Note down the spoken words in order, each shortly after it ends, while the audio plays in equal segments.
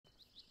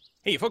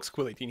Hey folks,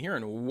 Quill18 here,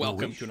 and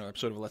welcome to another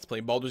episode of Let's Play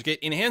Baldur's Gate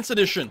Enhanced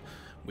Edition.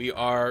 We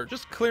are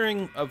just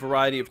clearing a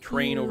variety of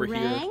terrain over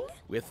here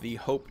with the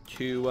hope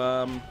to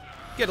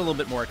get a little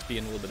bit more XP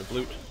and a little bit of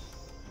loot.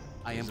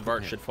 These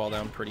Vart should fall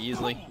down pretty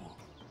easily,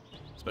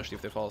 especially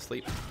if they fall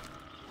asleep.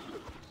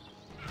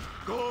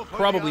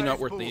 Probably not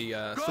worth the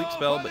sleep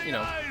spell, but you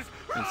know,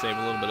 can save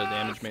a little bit of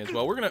damage, may as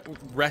well. We're going to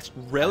rest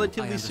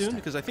relatively soon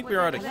because I think we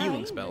are out of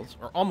healing spells,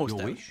 or almost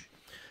out.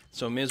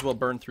 So may as well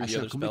burn through the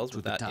other spells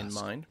with that in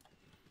mind.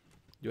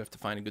 You have to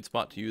find a good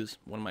spot to use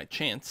one of my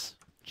chants.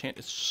 Chant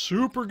is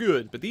super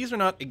good, but these are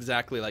not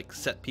exactly like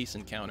set-piece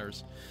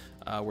encounters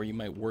where you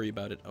might worry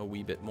about it a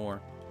wee bit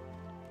more.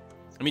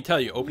 Let me tell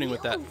you, opening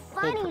with that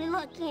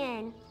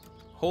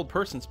hold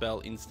person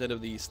spell instead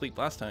of the sleep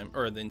last time,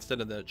 or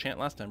instead of the chant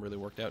last time really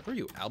worked out. Where are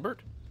you,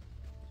 Albert?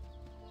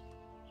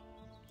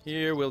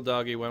 Here, Will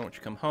Doggy, why don't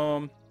you come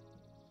home?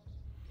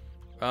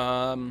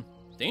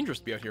 Dangerous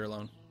to be out here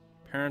alone.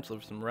 Parents, live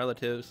with some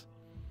relatives.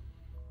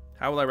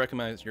 How will I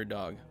recognize your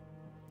dog?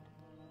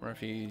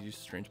 Refuge, use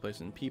strange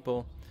places and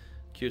people.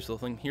 Cutest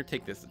little thing. Here,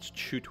 take this. It's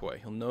Chew Toy.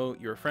 He'll know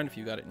you're a friend if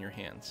you got it in your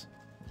hands.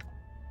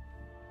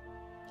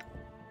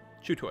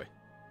 Chew Toy. I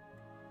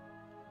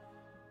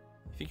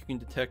think you can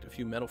detect a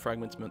few metal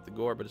fragments among the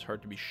gore, but it's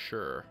hard to be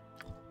sure.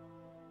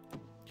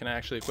 Can I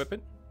actually equip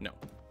it? No.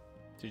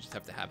 So you just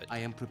have to have it. I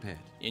am prepared.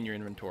 In your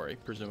inventory,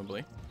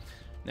 presumably.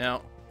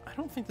 Now, I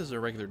don't think this is a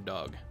regular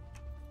dog.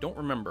 Don't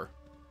remember.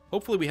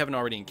 Hopefully we haven't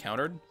already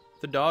encountered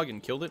the dog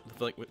and killed it with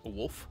like a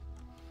wolf.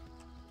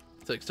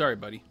 It's like, sorry,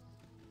 buddy.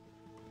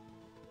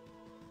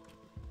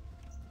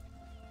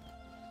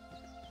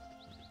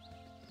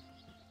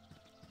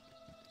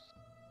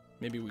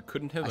 Maybe we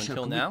couldn't have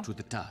until now, to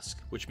the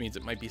task. Which means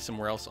it might be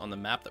somewhere else on the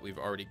map that we've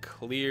already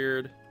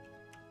cleared.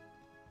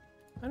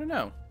 I don't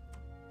know.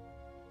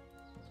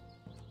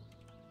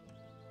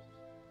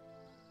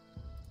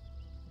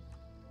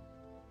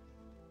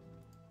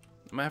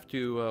 I might have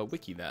to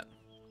wiki that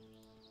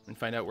and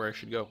find out where I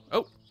should go.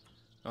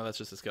 Oh, that's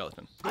just a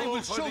skeleton. I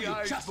will show you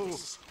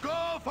justice.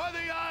 Go for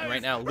the eyes. And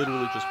right now,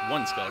 literally just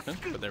one skeleton,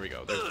 but there we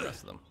go. There's the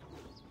rest of them.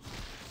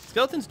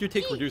 Skeletons do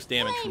take reduced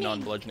damage from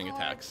non-bludgeoning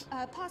attacks,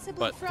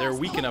 but they're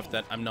weak enough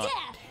that I'm not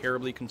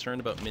terribly concerned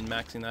about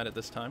min-maxing that at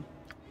this time.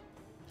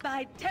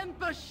 By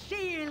temper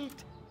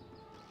shield.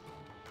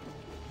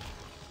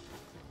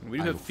 We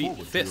do have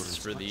fists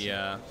for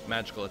the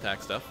magical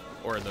attack stuff,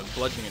 or the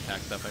bludgeoning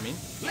attack stuff, I mean.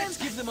 Let's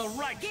give them a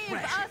right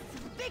thrashing.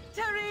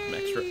 Victory! Some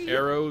extra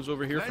arrows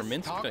over here for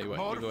Minsk. Tell you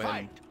what, you go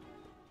ahead and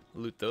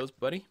loot those,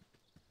 buddy.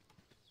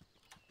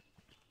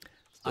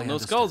 Still no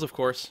skulls, of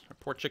course. Our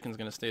poor chicken's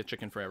gonna stay a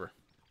chicken forever.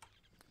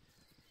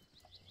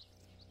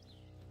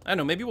 I don't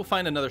know, maybe we'll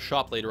find another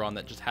shop later on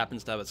that just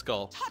happens to have a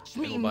skull. Touch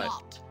me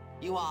not!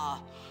 You are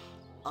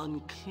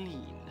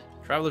unclean.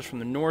 Travelers from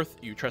the north,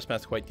 you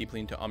trespass quite deeply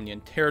into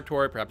Omnian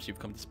territory. Perhaps you've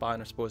come to spy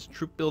on a supposed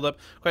troop buildup.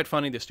 Quite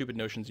funny, the stupid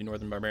notions you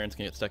northern barbarians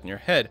can get stuck in your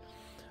head.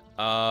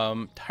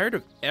 I'm tired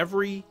of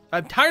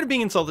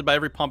being insulted by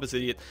every pompous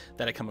idiot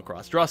that I come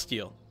across. Draw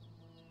steel.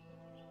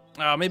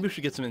 Maybe we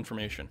should get some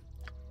information.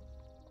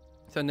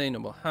 Sunday,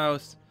 noble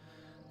house.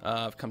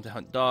 I've come to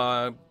hunt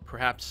dog.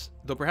 Perhaps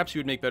you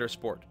would make better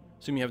sport.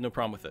 Assume you have no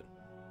problem with it.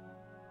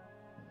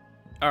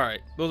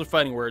 Alright, those are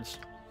fighting words.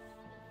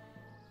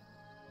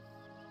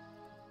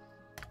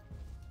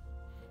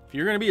 If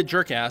you're gonna be a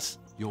jerk ass,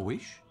 your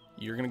wish,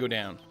 you're gonna go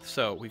down.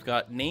 So we've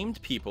got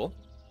named people.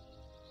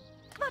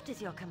 What is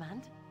your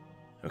command?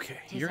 Okay,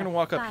 you're gonna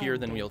walk up here,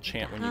 then we'll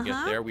chant when you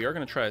get there. We are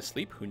gonna try to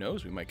sleep. Who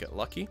knows? We might get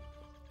lucky.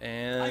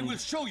 And I will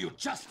show you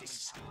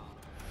justice.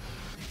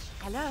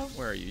 Hello.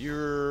 Where are you?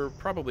 You're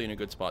probably in a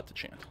good spot to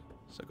chant.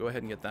 So go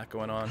ahead and get that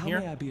going on here.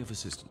 How may I be of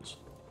assistance?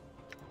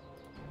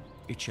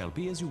 It shall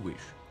be as you wish.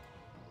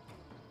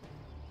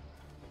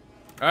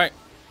 All right.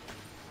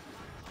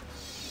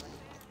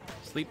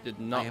 Sleep did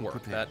not work.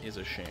 Prepared. That is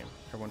a shame.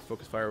 Everyone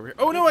focus fire over here.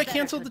 Oh no, I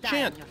canceled the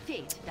chant.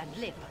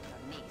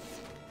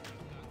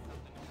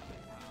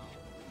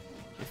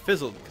 It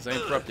fizzled because I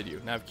interrupted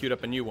you. Now I've queued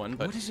up a new one,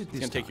 but it's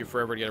going to take you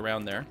forever to get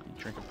around there.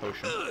 You drink a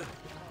potion. You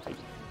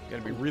got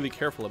to be really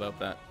careful about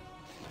that.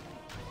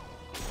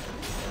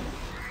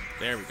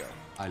 There we go.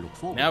 I look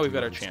forward now we've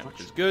got our chant, which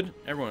is good.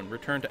 Everyone,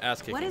 return to ass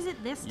kicking. What is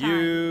it this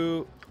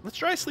time? Let's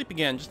try sleep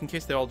again, just in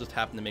case they all just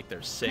happen to make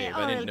their save.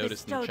 I didn't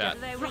notice in the chat,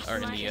 or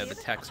in the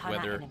text,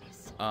 whether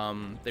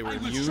they were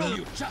immune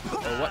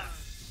or what.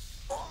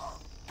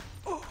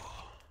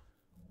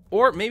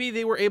 Or maybe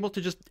they were able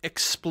to just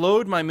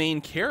explode my main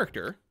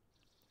character.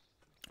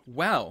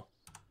 Wow.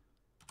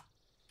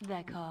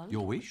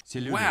 Your wish?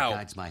 Wow.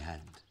 Guides my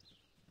hand.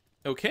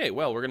 Okay,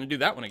 well, we're going to do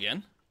that one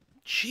again.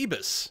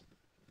 Jeebus.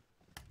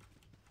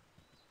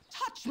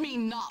 Touch me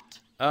not.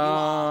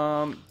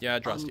 Yeah,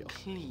 draw steel.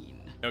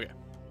 Okay.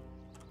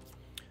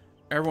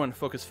 Everyone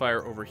focus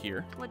fire over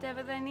here.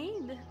 Whatever they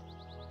need.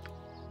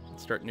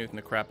 Let's start nuking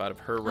the crap out of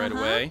her right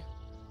away.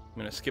 I'm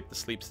going to skip the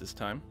sleeps this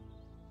time.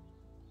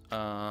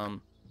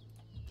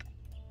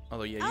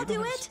 Although, yeah, you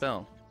don't have a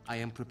spell. I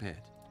am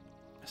prepared.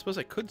 I suppose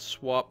I could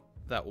swap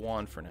that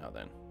wand for now,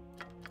 then.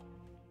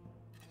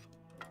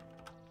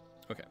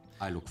 Okay.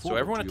 I look So forward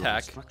everyone to your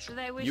attack. instruction.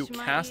 Do they wish You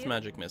my cast ear?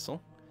 magic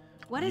missile.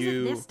 What is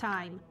You- it this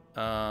time?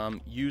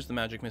 Use the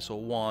magic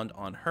missile wand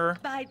on her.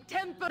 By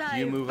temper,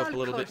 You move up a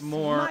little bit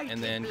more,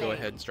 and then go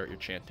ahead and start your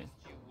chanting.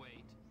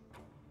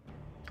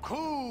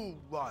 Cool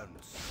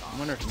ones. I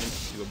wonder if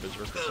Minsk can go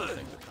berserk or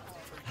something.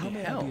 How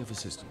may I Hell. be of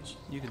assistance?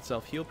 You can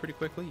self-heal pretty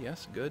quickly.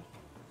 Yes, good.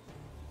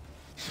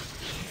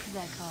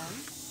 They're called.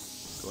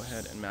 Go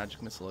ahead and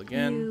magic missile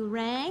again. You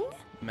rang?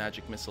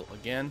 Magic missile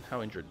again.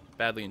 How injured?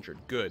 Badly injured.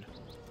 Good.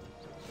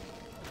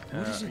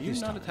 What is Are it you this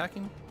not time?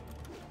 attacking?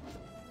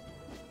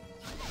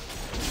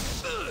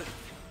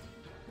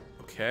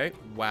 Okay.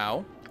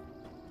 Wow.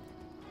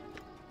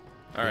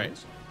 All right.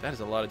 Yes? That is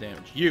a lot of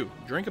damage. You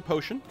drink a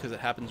potion because it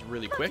happens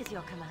really What quick. is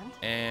your command?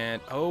 And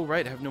oh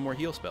right, I have no more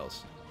heal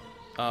spells.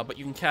 But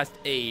you can cast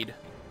aid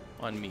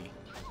on me.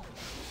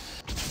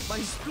 My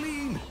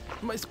spleen!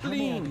 My How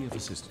may I be spleen. of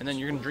assistance? And then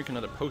you're gonna drink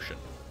another potion.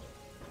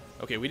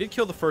 Okay, we did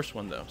kill the first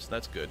one though, so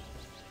that's good.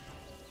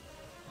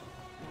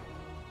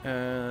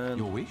 And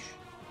Your wish?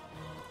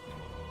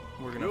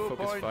 we're gonna You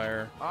focus point,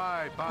 fire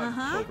I punch.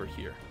 Uh-huh. over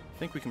here. I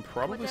think we can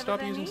probably Whatever stop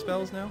they using need.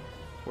 spells now,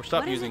 or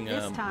stop What is it using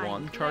this time?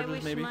 wand Do they charges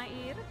wish maybe. my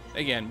ear?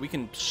 Again, we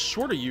can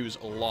sort of use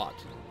a lot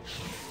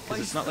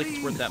because it's not like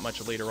it's worth that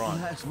much later on.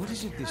 What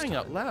is it this Crying time?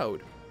 out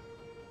loud.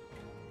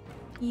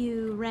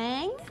 You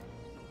rang?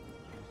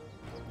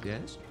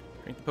 Yes?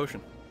 Drink the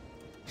potion.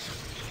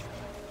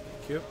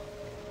 Cute.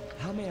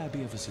 How may I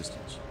be of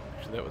assistance?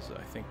 Actually, that was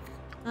I think.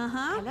 Uh-huh.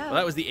 Hello. Well,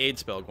 that was the aid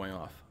spell going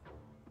off.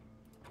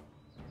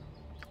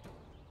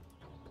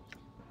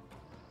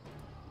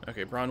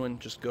 Okay, Bronwyn,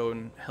 just go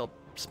and help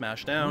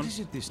smash down. What is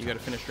it this You gotta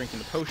finish drinking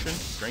the potion.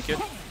 Drink it.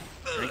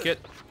 Drink it.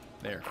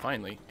 There,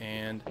 finally.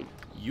 And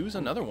use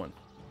another one.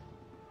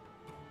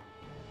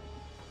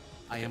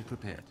 I am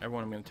prepared.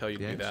 Everyone, I'm gonna tell you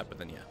to do Yes? that, but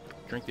then yeah.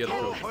 Drink the other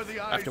Go potion. for the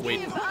I have to eyes.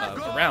 wait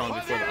Go around for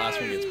before the last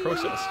one gets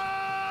processed.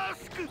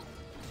 Ask.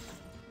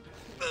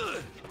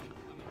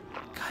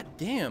 God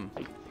damn.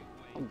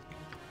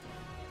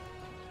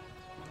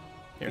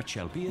 Here. It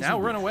shall be as Now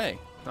you run wish. away.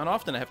 Not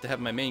often I have to have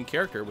my main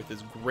character with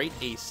his great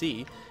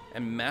AC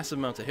and massive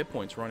amounts of hit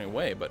points running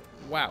away, but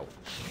wow.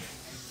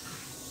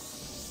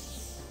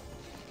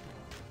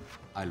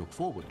 I look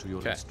forward to your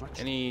Okay.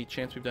 instruction. Any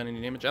chance we've done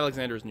any damage?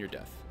 Alexander is near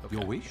death. Okay.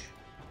 Your wish?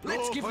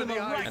 Let's give them a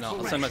And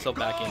I'll send myself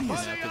back in here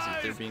now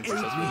because they're being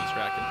successfully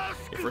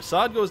distracted. If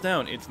Rasad goes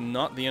down, it's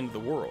not the end of the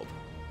world.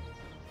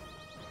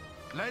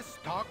 Let's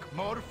talk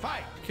more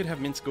fight. We could have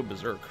Minsk go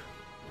berserk.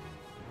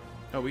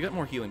 Oh, we got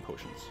more healing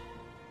potions.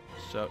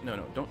 So no,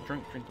 don't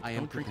drink the, I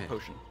am don't drink the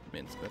prepared. potion,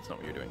 Minsk. That's not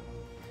what you're doing.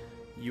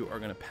 You are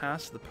gonna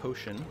pass the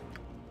potion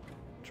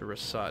to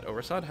Rasad. Oh,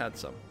 Rasad had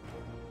some.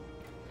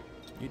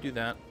 You do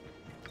that.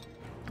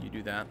 You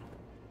do that.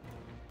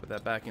 Put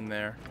that back in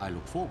there. I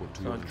look forward to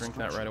So your I'll drink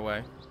that instruction. right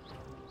away.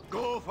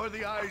 Go for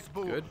the eyes,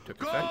 boo. Good, took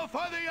Go effect.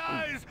 for the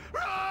eyes.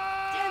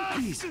 Run!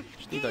 Please,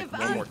 Just need like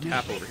one more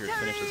tap over here to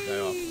finish this guy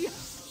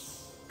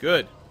off.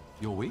 Good.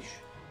 your wish?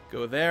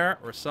 Go there,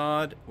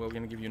 Rasad. We're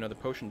gonna give you another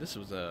potion. This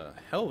was a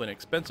hell of an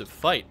expensive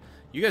fight.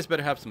 You guys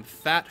better have some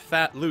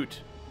fat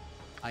loot.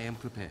 I am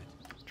prepared.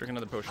 Drink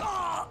another potion.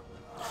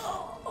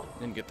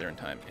 Didn't get there in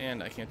time.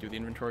 And I can't do the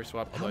inventory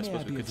swap, although I may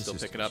suppose I we be could of still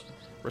pick it assistance?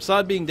 up.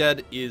 Rasad being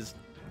dead is,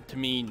 to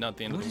me, not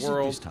the end What of is the it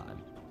world. this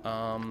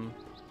time?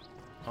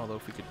 Although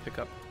if we could pick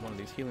up one of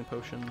these healing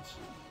potions.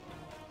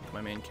 My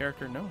main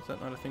character. No, is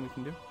that not a thing we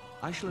can do?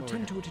 I shall Over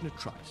attend here. to it in a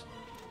trice.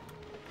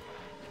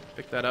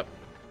 Pick that up.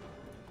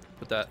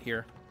 Put that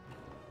here.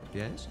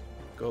 Yes?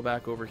 Go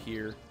back over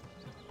here.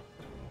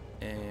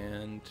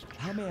 And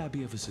How may I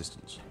be of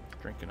assistance?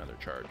 drink another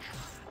charge.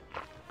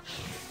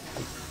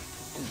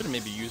 Should have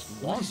maybe used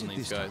What wands is on it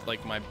these this guys, time?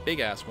 like my big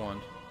ass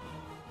wand.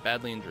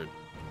 Badly injured.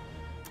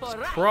 It's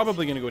Alright.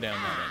 probably gonna go down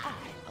that end.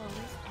 I always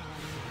am.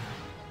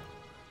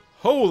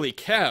 Holy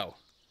cow!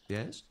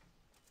 Yes?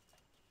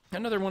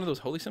 Another one of those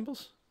holy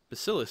symbols?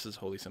 Basilis's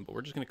holy symbol.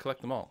 We're just gonna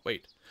collect them all.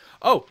 Wait.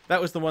 Oh,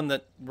 that was the one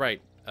that,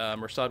 right,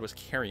 Rasad was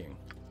carrying.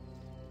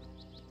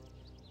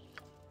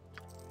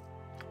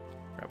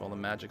 Grab all the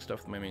magic stuff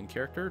with my main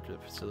character to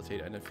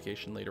facilitate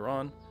identification later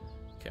on.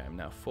 Okay, I'm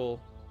now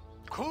full.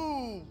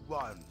 Cool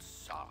ones,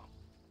 sir.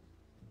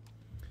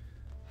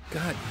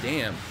 God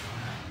damn.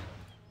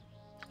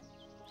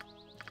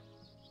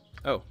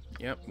 Oh,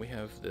 yep, we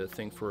have the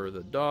thing for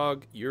the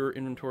dog. Your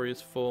inventory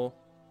is full.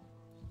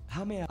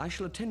 How may I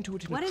shall attend to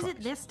it in What a is trice.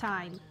 it this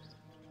time?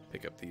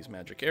 Pick up these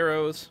magic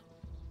arrows.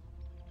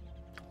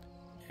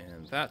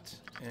 And that,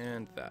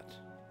 and that.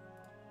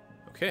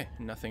 Okay,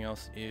 nothing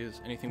else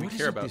is anything What we is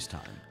care it about. this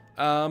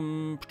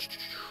time?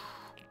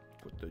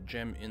 Put the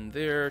gem in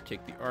there,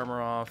 take the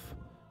armor off.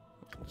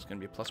 It's gonna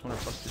be a +1 or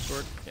 +2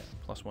 sword. Yeah,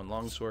 +1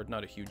 long sword,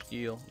 not a huge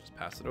deal. Just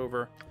pass it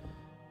over.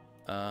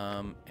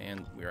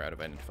 And we're out of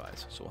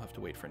identifies, so we'll have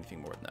to wait for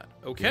anything more than that.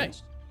 Okay.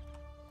 Yes?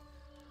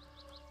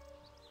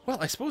 Well,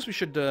 I suppose we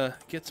should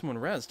get someone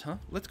rezzed, huh?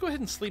 Let's go ahead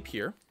and sleep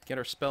here. Get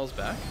our spells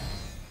back.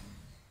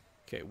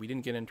 Okay, we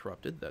didn't get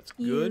interrupted. That's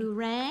good. You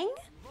rang?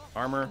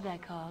 Armor, They're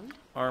called.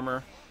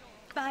 armor,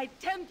 By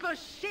temper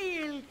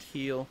shield.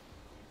 heal.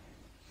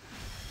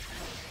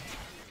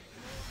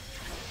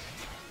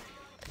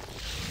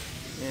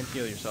 And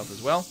heal yourself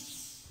as well.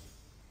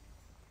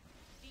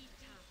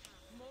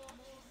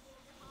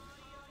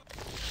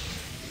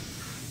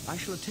 I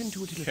shall attend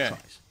to it in Okay. a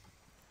trice.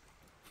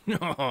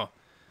 No.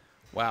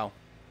 Wow.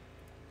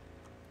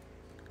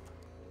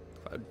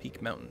 Cloud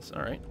Peak Mountains.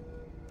 All right.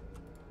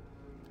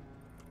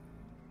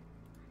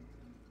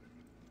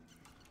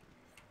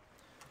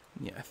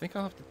 Yeah, I think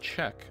I'll have to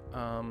check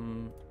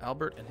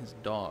Albert and his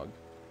dog,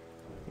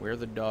 where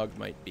the dog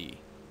might be.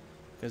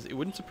 Because it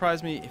wouldn't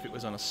surprise me if it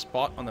was on a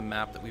spot on the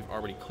map that we've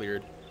already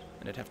cleared,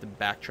 and I'd have to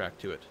backtrack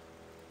to it.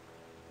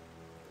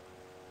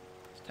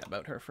 Let's tab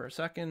out her for a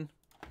second.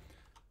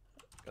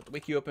 Got the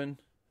wiki open.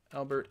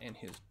 Albert and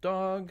his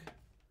dog.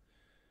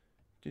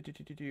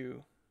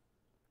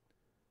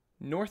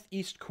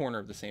 Northeast corner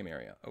of the same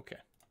area. Okay.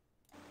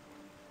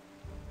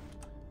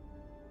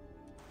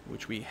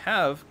 Which we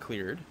have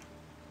cleared.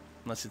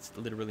 Unless it's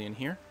literally in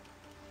here.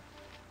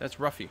 That's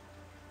Ruffy.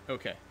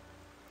 Okay.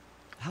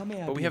 How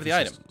may I But be we have of the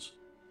item. assistance?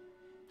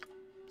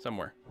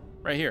 Somewhere.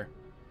 Right here.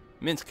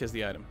 Minsk has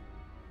the item.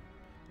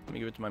 Let me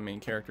give it to my main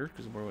character,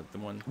 because we're the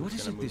one What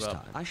who's is going it to move this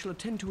up. time? I shall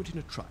attend to it in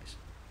a trice.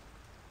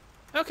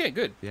 Okay,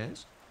 good.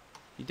 Yes?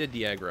 He did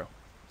de-aggro.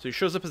 So he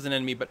shows up as an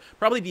enemy, but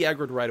probably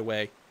de-aggroed right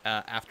away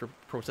after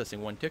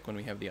processing one tick when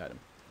we have the item.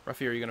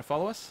 Ruffy, are you going to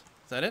follow us?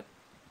 Is that it?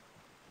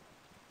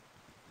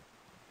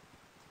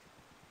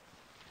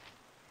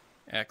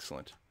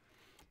 Excellent.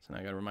 So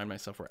now I got to remind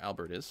myself where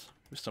Albert is.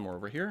 He was somewhere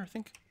over here, I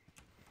think.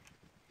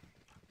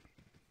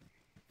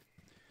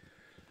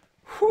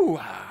 Whew.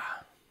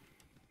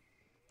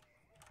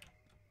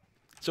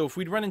 So if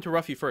we'd run into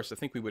Ruffy first, I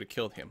think we would have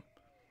killed him.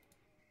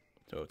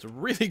 So it's a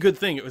really good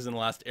thing it was in the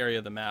last area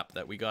of the map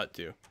that we got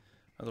to.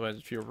 Otherwise,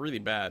 I'd feel really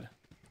bad.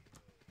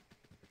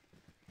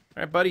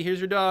 Alright, buddy, here's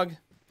your dog. I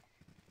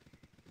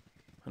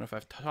don't know if I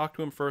have to talk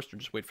to him first or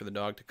just wait for the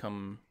dog to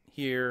come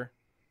here.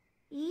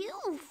 You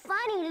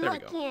funny There we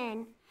go.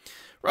 looking.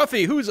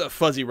 Ruffy, who's a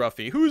fuzzy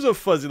Ruffy? Who's a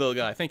fuzzy little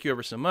guy? Thank you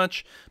ever so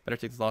much. Better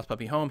take this lost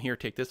puppy home. Here,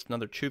 take this.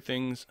 Another 2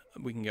 things.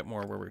 We can get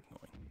more where we're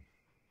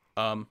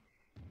going.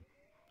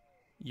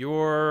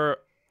 Your...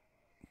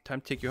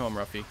 Time to take you home,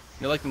 Ruffy.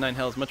 You like the 9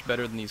 hells much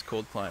better than these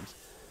cold climbs.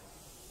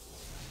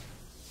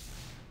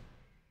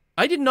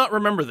 I did not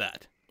remember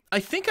that. I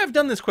think I've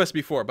done this quest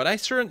before, but I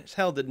sure as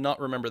hell did not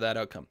remember that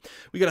outcome.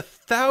 We got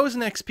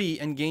 1,000 XP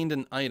and gained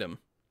an item.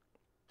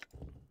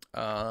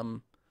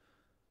 Don't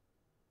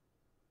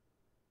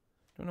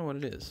know what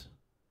it is.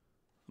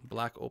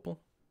 Black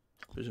opal?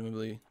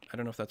 Presumably, I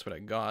don't know if that's what I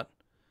got.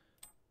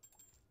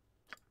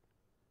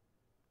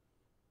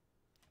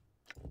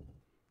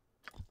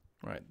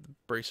 Alright, the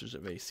bracers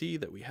of AC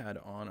that we had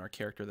on our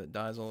character that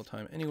dies all the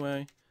time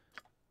anyway.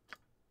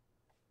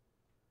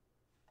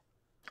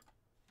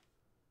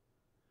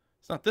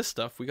 It's not this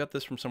stuff. We got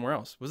this from somewhere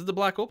else. Was it the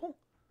black opal?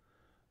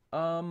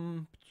 Da,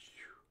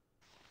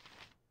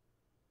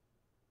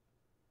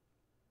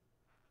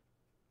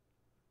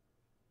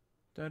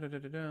 da, da,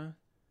 da, da.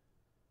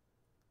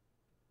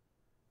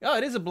 Oh,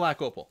 it is a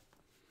black opal.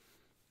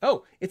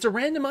 Oh, it's a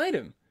random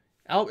item.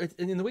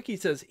 In the wiki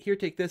it says, here,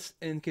 take this,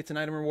 indicates an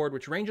item reward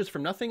which ranges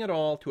from nothing at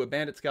all to a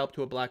bandit scalp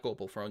to a black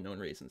opal for unknown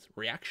reasons.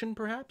 Reaction,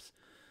 perhaps?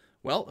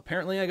 Well,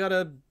 apparently I got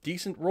a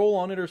decent roll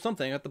on it or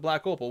something at the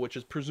black opal, which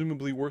is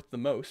presumably worth the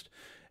most.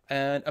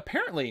 And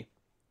apparently,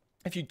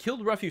 if you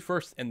killed Ruffy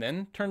first and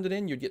then turned it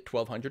in, you'd get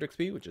 1,200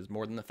 XP, which is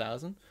more than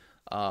 1,000.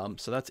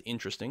 So that's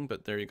interesting,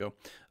 but there you go.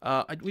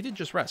 We did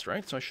just rest,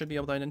 right? So I should be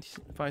able to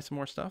identify some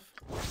more stuff.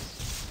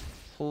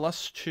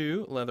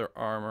 +2 leather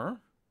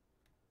armor,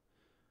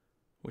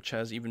 which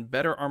has even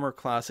better armor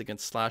class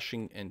against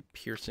slashing and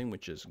piercing,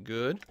 which is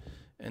good.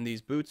 And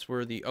these boots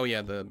were the, oh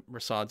yeah, the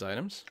Rasad's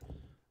items.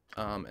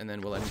 And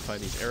then we'll identify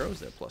these arrows.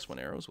 They're +1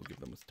 arrows. We'll give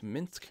them to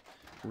Minsk.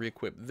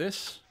 Re-equip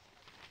this.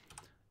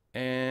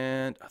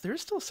 And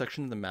there's still a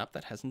section of the map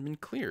that hasn't been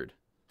cleared.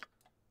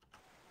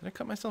 Did I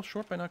cut myself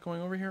short by not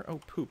going over here? Oh,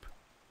 poop.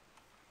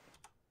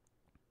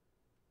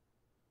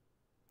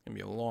 Gonna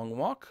be a long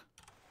walk.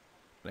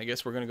 But I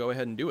guess we're gonna go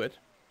ahead and do it.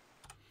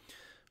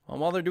 Well,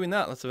 while they're doing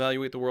that, let's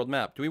evaluate the world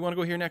map. Do we want to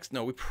go here next?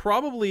 No, we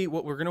probably,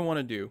 what we're gonna want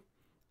to do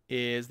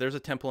is, there's a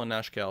temple in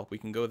Nashkel. We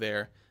can go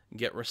there and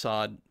get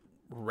Rasad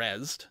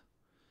rezzed,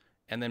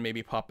 and then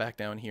maybe pop back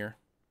down here.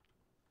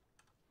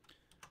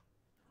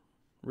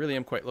 Really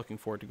am quite looking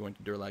forward to going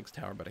to Durlag's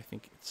Tower, but I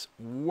think it's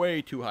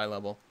way too high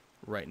level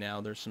right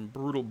now. There's some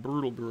brutal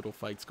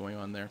fights going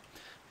on there.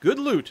 Good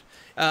loot.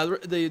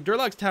 The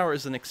Durlag's Tower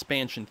is an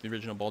expansion to the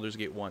original Baldur's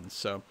Gate 1,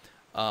 so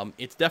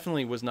it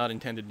definitely was not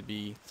intended to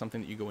be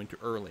something that you go into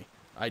early.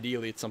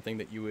 Ideally, it's something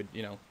that you would,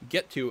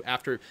 get to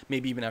after,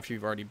 maybe even after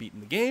you've already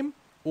beaten the game,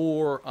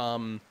 or,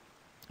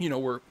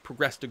 we're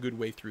progressed a good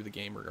way through the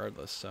game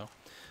regardless. So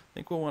I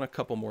think we'll want a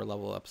couple more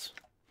level ups.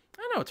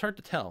 I don't know, it's hard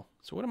to tell.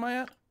 So what am I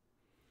at?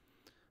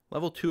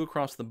 Level 2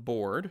 across the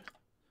board.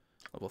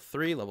 Level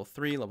 3, level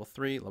 3, level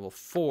 3, level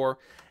 4.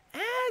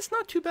 It's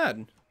not too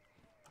bad.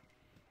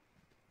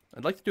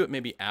 I'd like to do it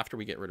maybe after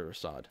we get rid of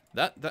Rasad.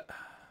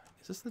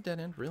 Is this the dead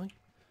end, really?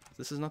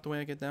 This is not the way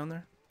I get down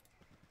there?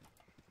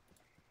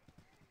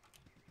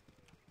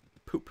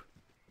 Poop.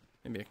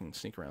 Maybe I can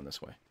sneak around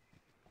this way.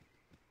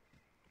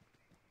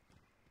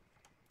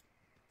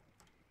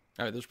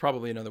 Alright, there's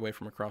probably another way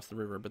from across the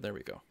river, but there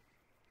we go.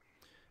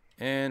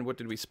 And what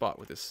did we spot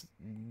with this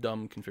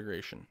dumb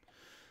configuration?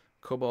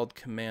 Kobold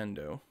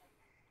Commando.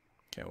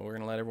 Okay, well, we're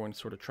going to let everyone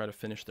sort of try to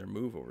finish their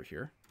move over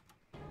here.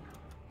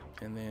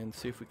 And then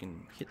see if we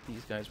can hit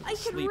these guys with I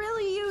sleep. could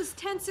really use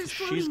Tensor's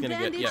She's floating going to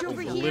bandage get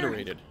over here.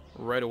 obliterated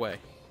right away.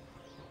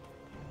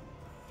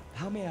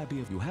 How may I be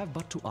of you have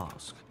but to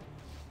ask?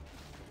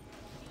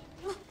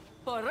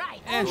 All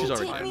right. And she's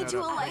already Take dead. me to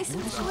a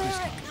licensed cleric.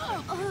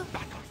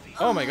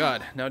 Oh my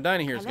god, now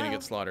Dinah here is going to Hello?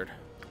 get slaughtered.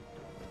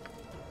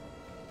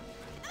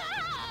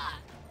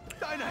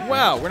 Dinah,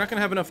 Wow, we're not going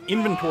to have enough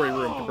inventory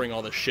room to bring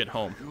all this shit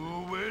home. you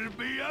will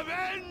be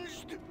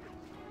avenged.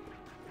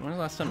 When was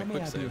the last time How I may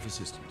quick I be save? of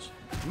assistance?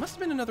 There must have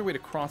been another way to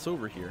cross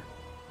over here.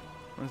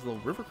 One of those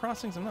little river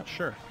crossings? I'm not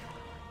sure.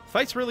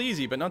 Fight's really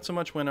easy, but not so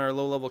much when our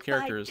low-level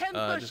characters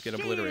just get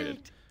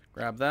obliterated.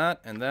 Grab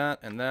that, and that,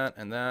 and that,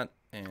 and that,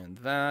 and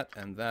that,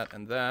 and that,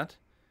 and that.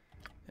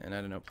 And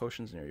I don't know,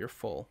 potions near. You're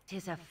full.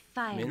 'Tis a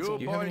fine Mince, You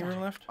do you have any point,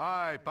 room left?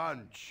 I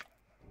punch.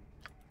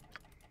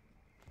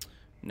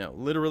 No,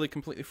 literally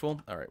completely full.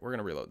 All right, we're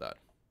gonna reload that.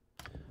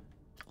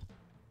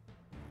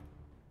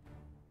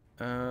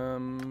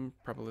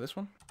 Probably this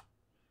one.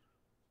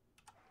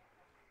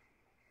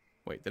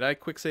 Wait, did I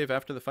quick save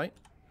after the fight?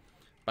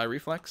 By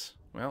reflex?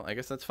 Well, I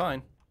guess that's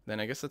fine. Then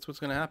I guess that's what's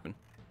gonna happen.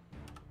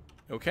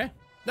 Okay.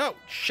 No,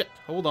 shit.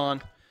 Hold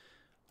on.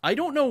 I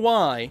don't know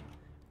why.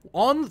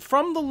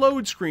 From the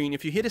load screen,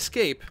 if you hit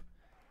escape,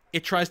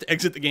 it tries to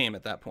exit the game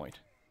at that point.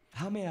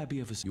 How may I be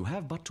of assistance? You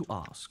have but to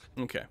ask.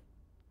 Okay.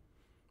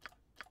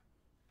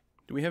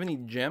 Do we have any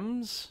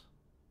gems?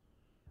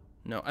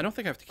 No, I don't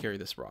think I have to carry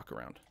this rock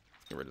around.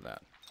 Let's get rid of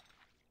that.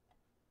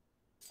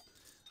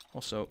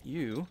 Also,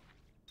 you...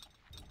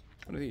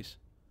 What are these?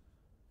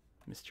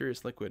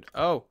 Mysterious liquid.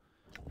 Oh!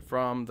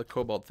 From the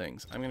cobalt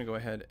things. I'm going to go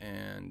ahead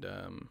and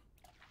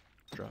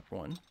drop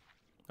one.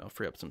 I'll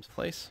free up some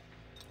place.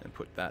 And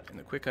put that in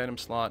the quick item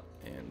slot.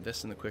 And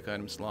this in the quick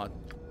item slot.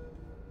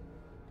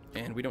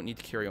 And we don't need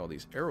to carry all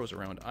these arrows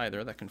around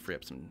either. That can free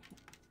up some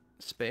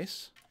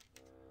space.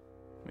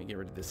 Let me get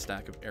rid of this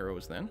stack of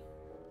arrows then.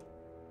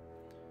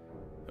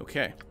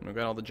 Okay, we've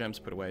got all the gems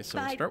put away, so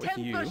we'll start with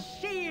you.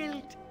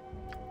 Shield.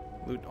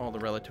 Loot all the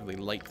relatively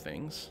light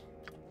things.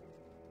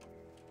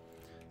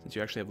 Since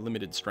you actually have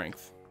limited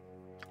strength.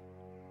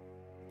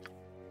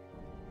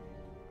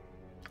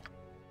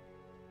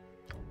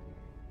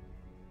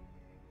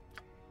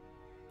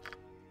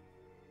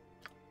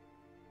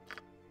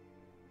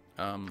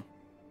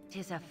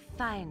 Tis a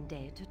fine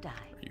day to die.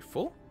 Are you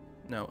full?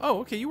 No. Oh,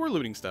 okay, you were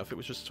looting stuff. It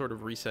was just sort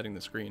of resetting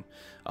the screen.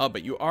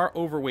 But you are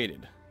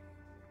overweighted.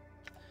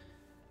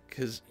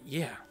 Because,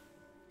 yeah.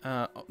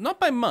 Not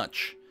by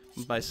much,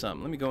 but by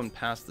some. Let me go and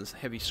pass this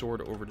heavy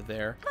sword over to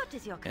there. What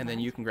is your command? And then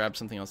you can grab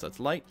something else that's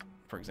light.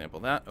 For example,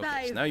 that.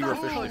 Okay, so now you're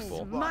officially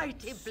full.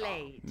 Mighty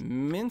blade.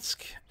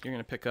 Minsk, you're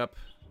going to pick up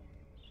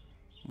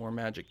more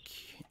magic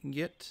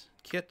kit.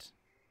 It's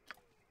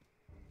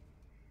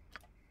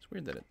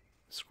weird that it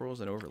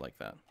scrolls it over like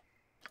that.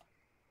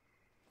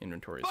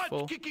 Inventory is full.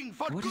 Butt kicking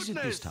for What is it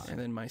this goodness. time? And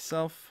then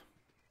myself.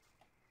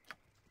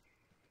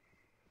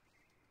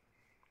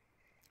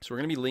 So we're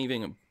going to be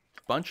leaving a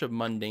bunch of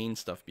mundane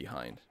stuff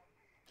behind.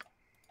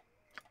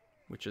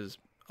 Which is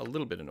a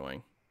little bit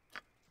annoying.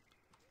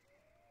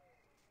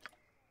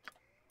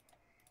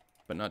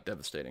 But not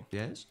devastating.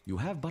 Yes? You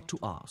have but to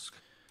ask.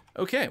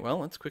 Okay, well,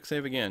 let's quick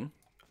save again.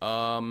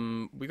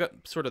 We got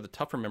sort of the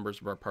tougher members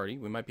of our party.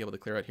 We might be able to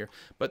clear out here.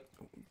 But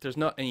there's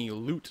not any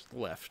loot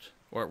left.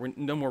 Or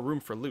no more room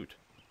for loot.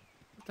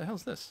 What the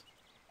hell's this?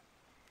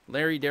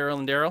 Larry, Daryl,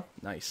 and Daryl?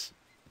 Nice.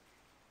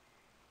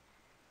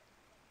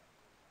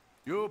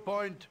 You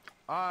point,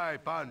 I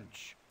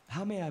punch.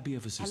 How may I be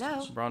of assistance?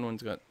 Hello?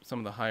 Bronwyn's got some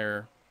of the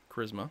higher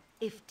charisma.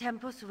 If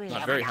Tempus will.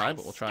 Not very high,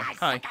 but we'll try.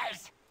 Hi.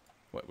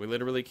 What, we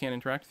literally can't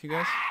interact with you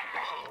guys?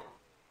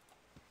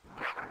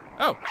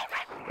 Oh.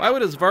 Why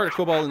would a Zvarta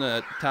Kobold and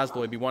a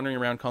Tazloid be wandering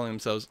around calling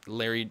themselves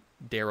Larry,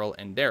 Daryl,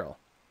 and Daryl?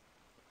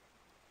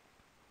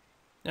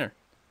 There.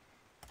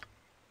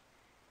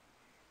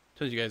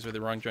 Told you guys were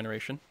the wrong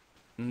generation.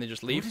 And they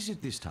just leave. What is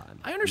it this time?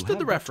 I You understood have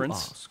the but to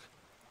reference. ask.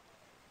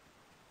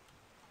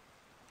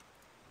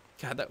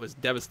 God, that was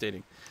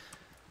devastating.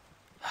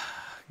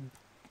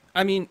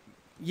 I mean,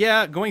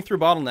 yeah, going through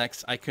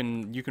bottlenecks,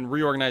 you can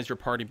reorganize your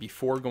party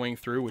before going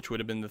through, which would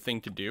have been the thing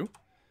to do.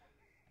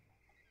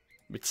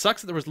 It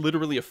sucks that there was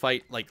literally a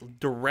fight, like,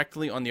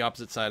 directly on the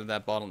opposite side of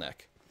that bottleneck.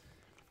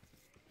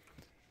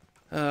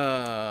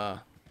 Yeah,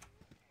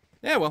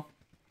 well.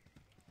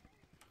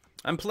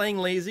 I'm playing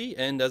lazy,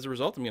 and as a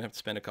result, I'm going to have to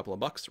spend a couple of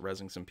bucks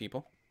rezzing some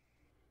people.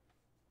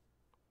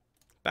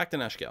 Back to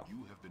Nashkel.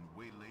 You have been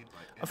waylaid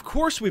by Of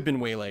course we've been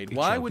waylaid. It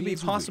Why shall would be we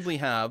as you possibly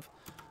have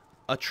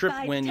a trip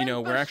By when, you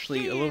know, we're Tempest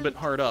actually a little bit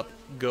hard up?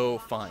 Go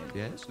fine.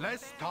 Yes?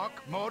 Let's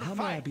talk more How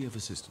may I fight. be of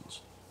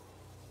assistance?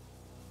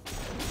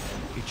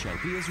 It shall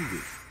be as you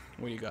wish.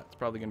 What do you got? It's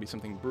probably going to be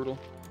something brutal.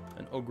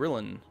 An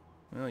Ogrillin.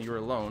 Well, you're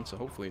alone, so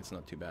hopefully it's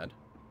not too bad.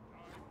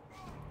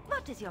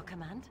 What is your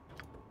command?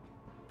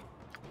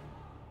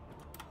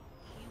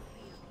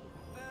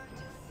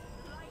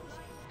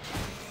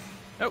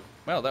 Oh,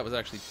 well, that was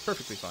actually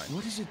perfectly fine.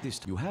 What is it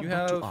this you have You but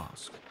have- to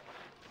ask?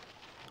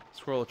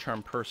 Scroll a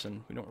charm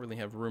person. We don't really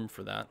have room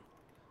for that.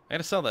 I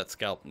gotta sell that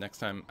scalp next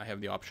time I have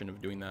the option of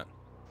doing that.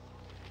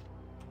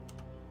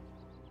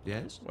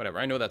 Yes? Whatever,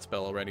 I know that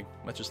spell already.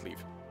 Let's just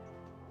leave.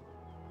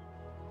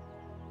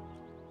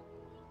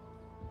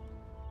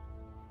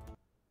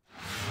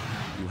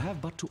 You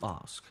have but to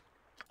ask.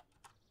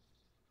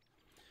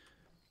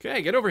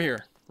 Okay, get over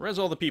here. Res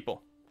all the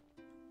people.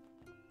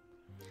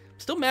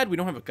 Still mad we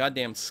don't have a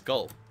goddamn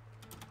skull.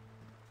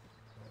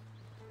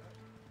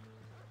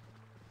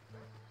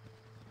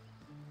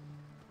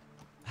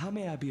 How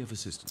may I be of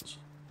assistance?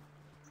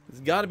 There's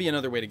got to be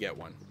another way to get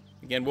one.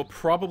 Again, we'll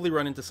probably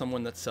run into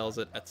someone that sells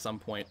it at some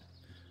point.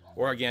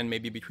 Or again,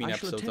 maybe between I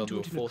shall episodes attend I'll to do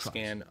a it in a full trice.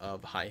 scan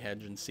of High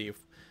Hedge and see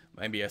if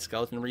maybe a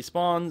skeleton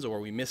respawns or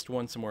we missed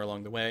one somewhere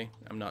along the way.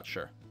 I'm not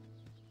sure.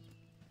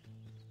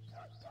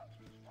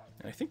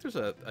 And I think there's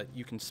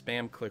you can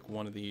spam click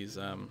one of these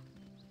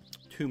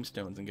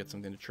tombstones and get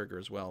something to trigger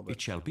as well. But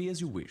It shall be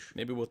as you wish.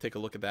 maybe we'll take a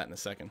look at that in a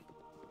second.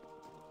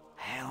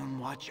 Helm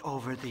watch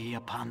over thee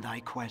upon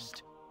thy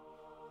quest.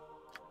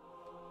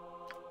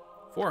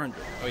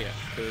 400. Oh yeah,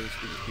 because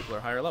these people are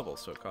higher levels,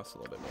 so it costs a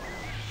little bit more.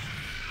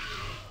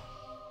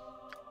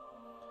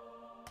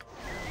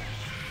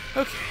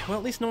 Okay, well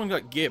at least no one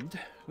got gibbed.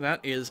 That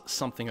is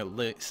something at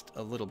least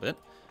a little bit.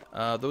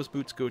 Those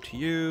boots go to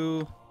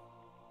you.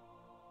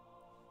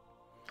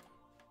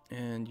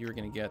 And you're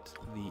going to get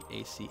the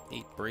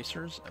AC8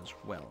 bracers as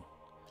well.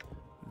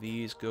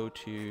 These go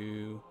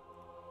to...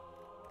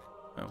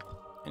 oh,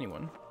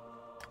 anyone.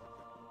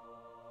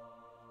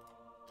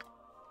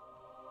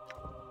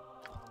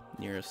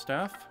 Nearest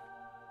staff.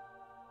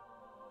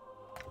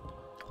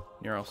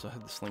 Near also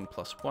had the sling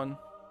 +1.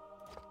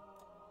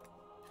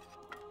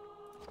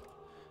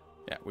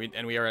 Yeah,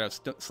 we are out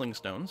of sling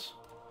stones.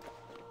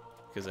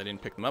 Because I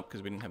didn't pick them up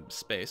because we didn't have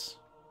space.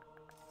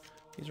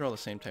 These are all the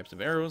same types of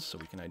arrows, so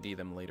we can ID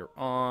them later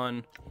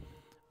on.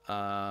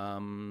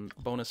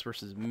 Bonus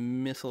versus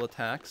missile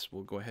attacks.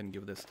 We'll go ahead and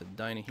give this to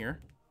Dinah here.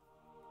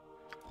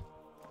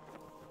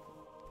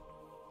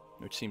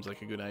 Which seems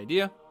like a good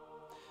idea.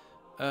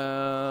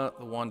 The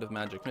Wand of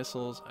Magic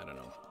Missiles. I don't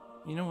know.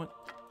 You know what?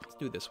 Let's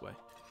do it this way.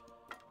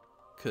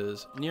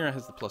 Because Nira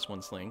has the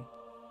 +1 sling.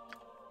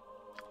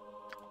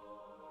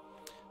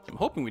 I'm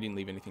hoping we didn't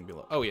leave anything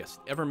below. Oh, yes.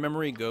 Ever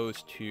Memory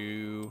goes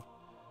to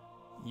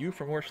you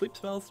for more sleep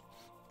spells?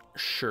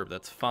 Sure,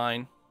 that's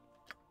fine.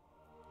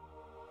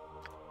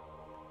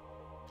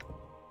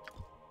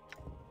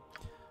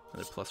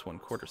 Another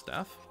 +1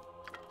 quarterstaff.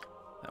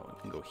 That one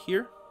can go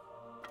here.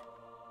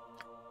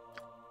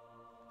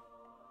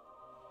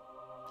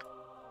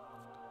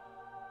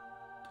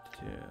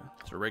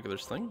 It's a regular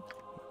sling.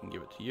 We can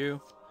give it to you.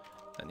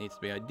 That needs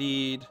to be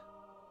ID'd.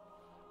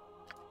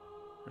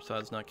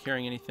 Rasad's not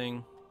carrying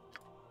anything.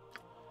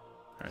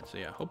 Alright, so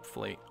yeah,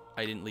 hopefully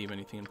I didn't leave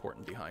anything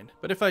important behind.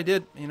 But if I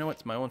did, you know what,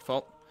 it's my own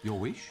fault. Your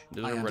wish?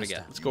 Doesn't matter what I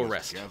get. Let's go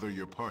rest.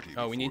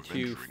 Oh, we need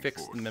to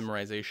fix the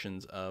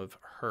memorizations of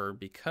her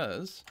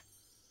because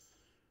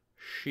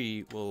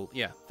she will,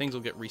 yeah, things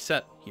will get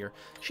reset here.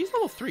 She's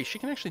level 3. She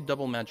can actually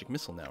double magic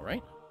missile now,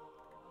 right?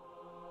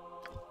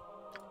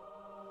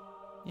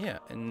 Yeah,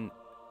 and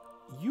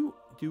you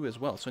do as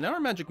well. So now our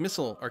magic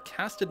missile, our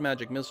casted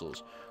magic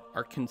missiles,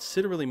 are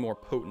considerably more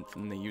potent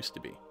than they used to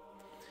be.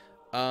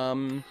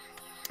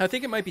 I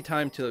think it might be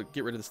time to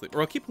get rid of the sleep.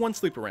 Or I'll keep one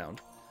sleep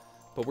around.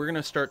 But we're going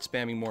to start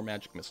spamming more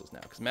magic missiles now.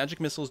 Because magic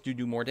missiles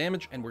do more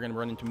damage. And we're going to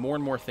run into more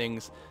and more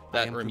things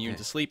that are immune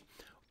to sleep.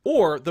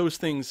 Or those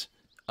things,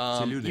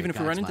 even if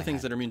we run into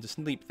things that are immune to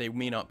sleep, they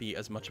may not be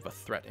as much of a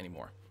threat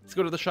anymore. Let's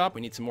go to the shop.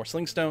 We need some more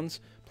sling stones.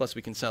 Plus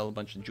we can sell a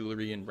bunch of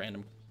jewelry and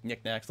random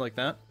knickknacks like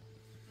that.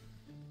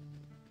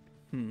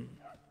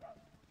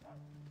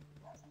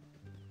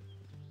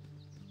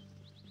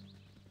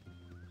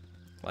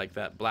 Like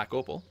that black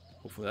opal.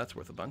 Hopefully that's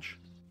worth a bunch.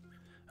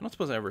 I don't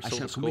suppose I ever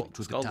sold a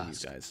skull to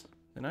these guys.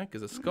 Didn't I?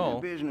 Because a skull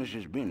business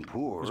has been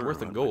poor. was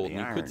worth a with gold, the and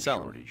you iron could sell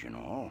them. shortage, you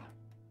know.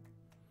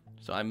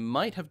 So I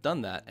might have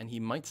done that, and he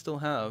might still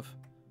have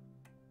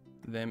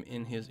them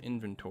in his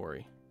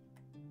inventory.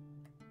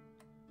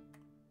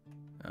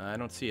 I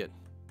don't see it.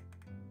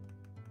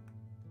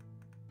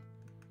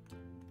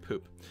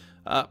 Poop.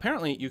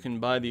 Apparently, you can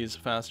buy these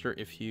faster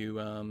if you...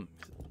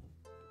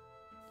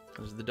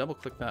 there's the double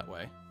click that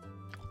way.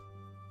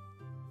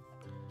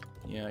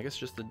 Yeah, I guess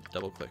just the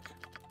double click.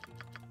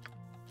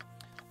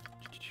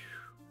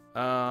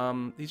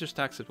 These are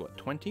stacks of what,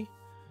 20?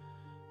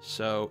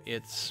 So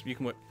it's, you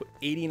can put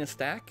 80 in a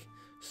stack.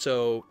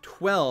 So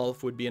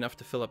 12 would be enough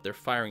to fill up their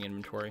firing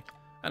inventory.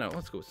 I don't know,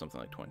 let's go with something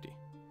like 20.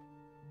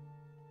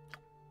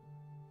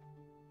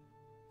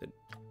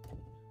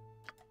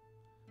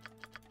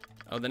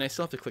 Oh, then I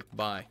still have to click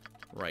buy.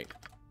 Right.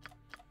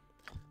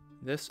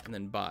 This, and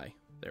then buy.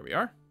 There we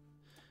are.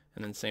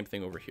 And then same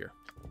thing over here.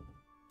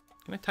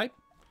 Can I type?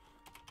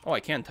 Oh, I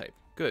can type.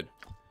 Good.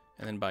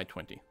 And then buy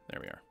 20.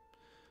 There we are.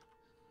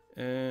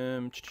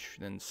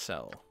 Then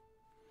sell.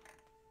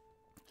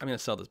 I'm going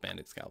to sell this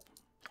bandit scalp.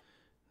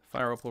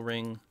 Fire opal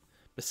ring.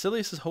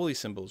 Basilius' holy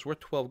symbol is worth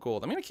 12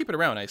 gold. I'm going to keep it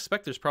around. I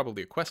expect there's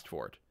probably a quest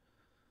for it.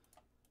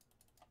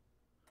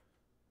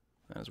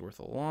 That is worth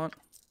a lot.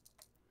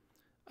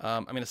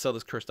 I'm going to sell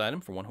this cursed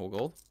item for 1 whole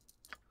gold.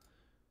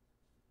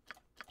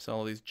 Sell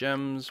all these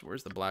gems.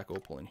 Where's the black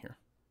opal in here?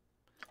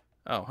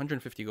 Oh,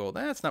 150 gold.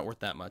 That's not worth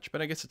that much,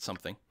 but I guess it's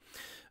something.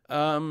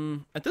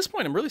 At this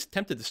point, I'm really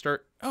tempted to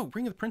start... Oh,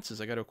 Ring of the Princes.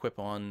 I got to equip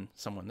on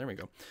someone. There we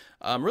go.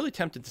 I'm really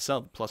tempted to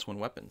sell the +1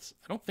 weapons.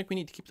 I don't think we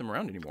need to keep them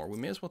around anymore. We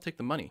may as well take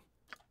the money.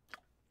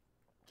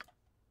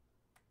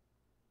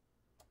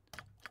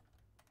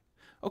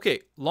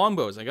 Okay,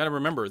 longbows. I got to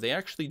remember, they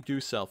actually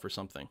do sell for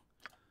something,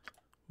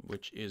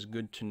 which is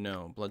good to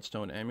know.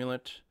 Bloodstone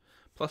amulet.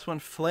 +1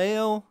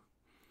 flail.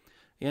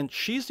 And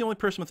she's the only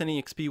person with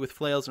any XP with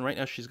flails, and right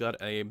now she's got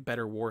a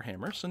better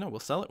warhammer. So no,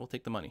 we'll sell it. We'll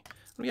take the money.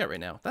 What do we got right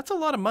now? That's a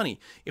lot of money.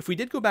 If we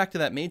did go back to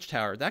that mage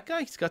tower, that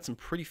guy's got some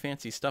pretty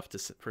fancy stuff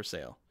for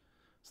sale.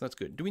 So that's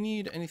good. Do we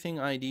need anything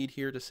ID'd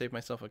here to save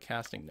myself a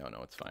casting? No,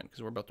 it's fine,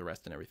 because we're about to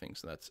rest and everything,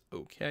 so that's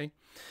okay.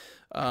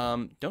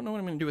 Don't know what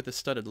I'm going to do with this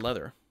studded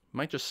leather.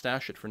 Might just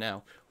stash it for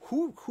now.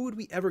 Who would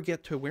we ever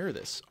get to wear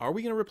this? Are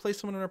we going to replace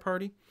someone in our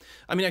party?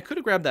 I mean, I could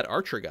have grabbed that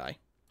archer guy.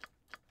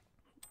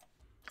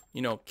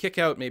 You know, kick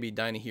out maybe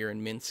Dinah here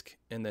in Minsk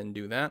and then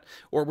do that.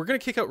 Or we're going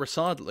to kick out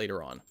Rasad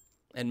later on.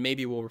 And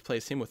maybe we'll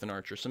replace him with an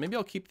archer. So maybe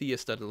I'll keep the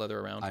studded leather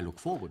around. I look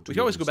forward to we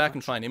can always go back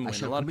and find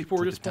Imwin. A lot of people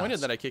were to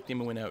disappointed that I kicked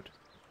Imwin out.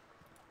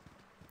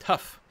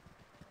 Tough.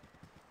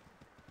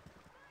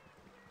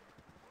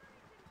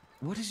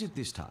 What is it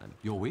this time?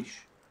 Your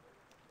wish?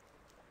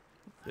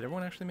 Did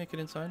everyone actually make it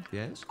inside?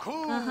 Yes?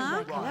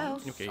 Hello.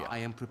 Okay, yeah. I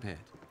am prepared.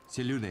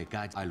 Selune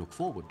guides. I look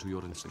forward to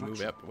your instruction.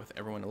 Move up with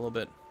everyone a little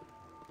bit.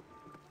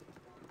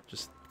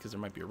 Just because there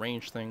might be a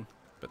range thing.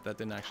 But that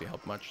didn't actually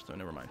help much, so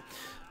never mind.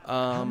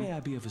 How may I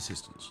be of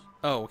assistance?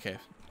 Oh, okay.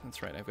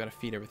 That's right. I've got to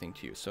feed everything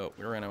to you. So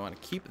we're going to want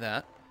to keep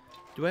that.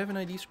 Do I have an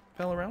ID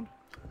spell around?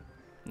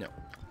 No.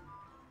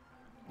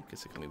 I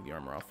guess I can leave the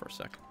armor off for a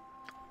sec.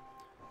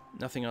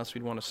 Nothing else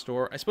we'd want to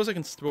store. I suppose I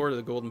can store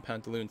the golden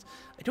pantaloons.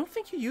 I don't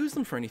think you use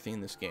them for anything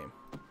in this game.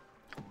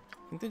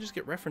 I think they just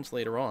get referenced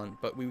later on.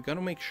 But we've got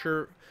to make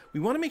sure...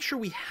 We want to make sure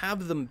we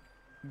have them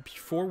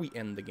before we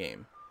end the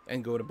game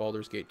and go to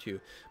Baldur's Gate 2.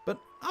 But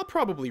I'll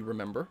probably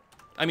remember.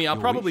 I mean, I'll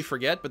probably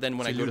forget, but then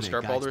when I go to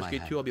start Baldur's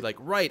Gate 2, I'll be like,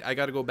 right, I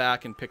got to go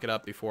back and pick it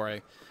up before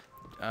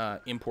I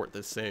import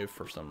this save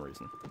for some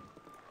reason.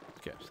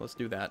 Okay, so let's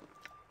do that.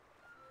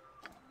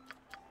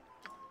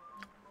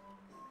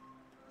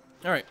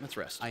 All right, let's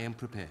rest. I am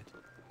prepared.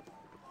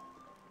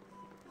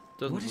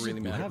 Doesn't What is really it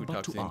you matter have who but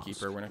talks to to the ask?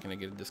 innkeeper. We're not going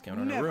to get a discount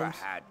on our Never rooms.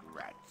 had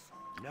rats.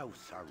 No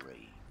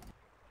sorry.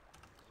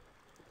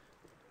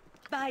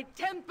 By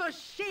Temper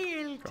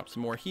Shield. Drop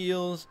some more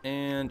heals,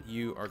 and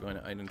you are going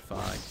to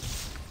identify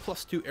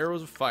 +2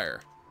 arrows of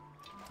fire.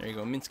 There you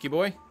go, Minsky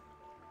boy.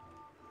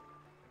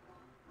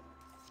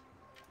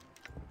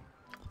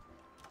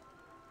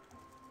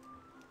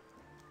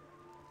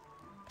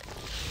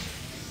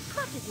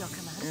 What is your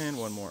command? And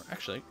one more.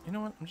 Actually, you know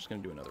what? I'm just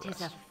going to do another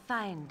Tis rest. a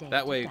fine day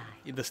That to way,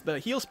 die. the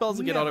heal spells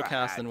will get Never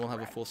auto-cast, had and we'll have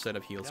a rats. full set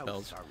of heal No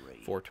spells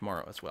sorry. for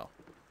tomorrow as well.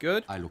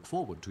 Good? I look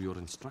forward to your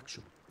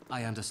instruction.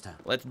 I understand.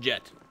 Let's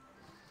jet.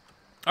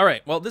 All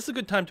right, well, this is a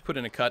good time to put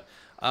in a cut.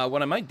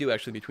 What I might do,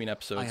 actually, between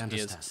episodes is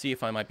understand. see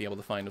if I might be able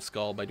to find a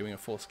skull by doing a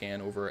full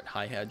scan over at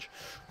High Hedge.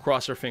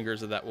 Cross our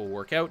fingers that that will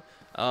work out.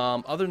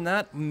 Other than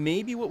that,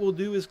 maybe what we'll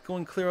do is go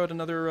and clear out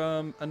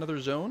another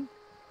zone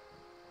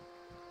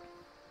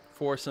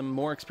for some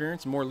more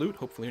experience, more loot.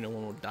 Hopefully no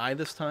one will die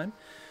this time.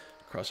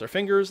 Cross our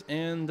fingers,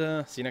 and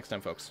see you next time,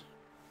 folks.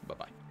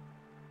 Bye-bye.